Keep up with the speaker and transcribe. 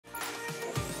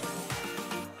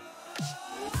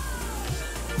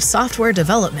of software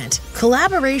development,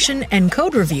 collaboration and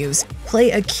code reviews play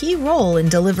a key role in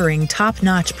delivering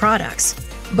top-notch products.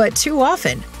 But too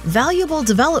often, valuable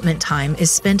development time is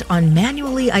spent on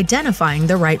manually identifying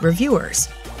the right reviewers,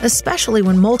 especially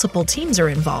when multiple teams are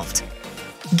involved.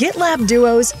 GitLab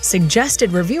Duo's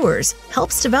Suggested Reviewers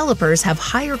helps developers have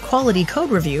higher quality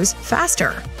code reviews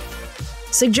faster.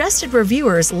 Suggested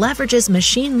Reviewers leverages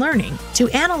machine learning to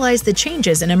analyze the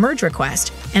changes in a merge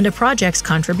request and a project's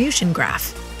contribution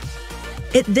graph.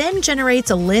 It then generates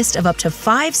a list of up to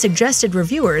 5 suggested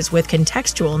reviewers with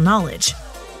contextual knowledge.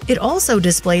 It also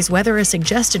displays whether a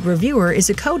suggested reviewer is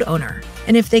a code owner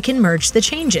and if they can merge the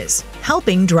changes,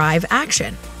 helping drive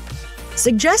action.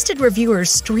 Suggested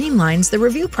Reviewers streamlines the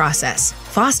review process,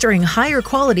 fostering higher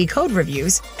quality code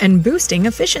reviews and boosting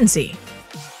efficiency.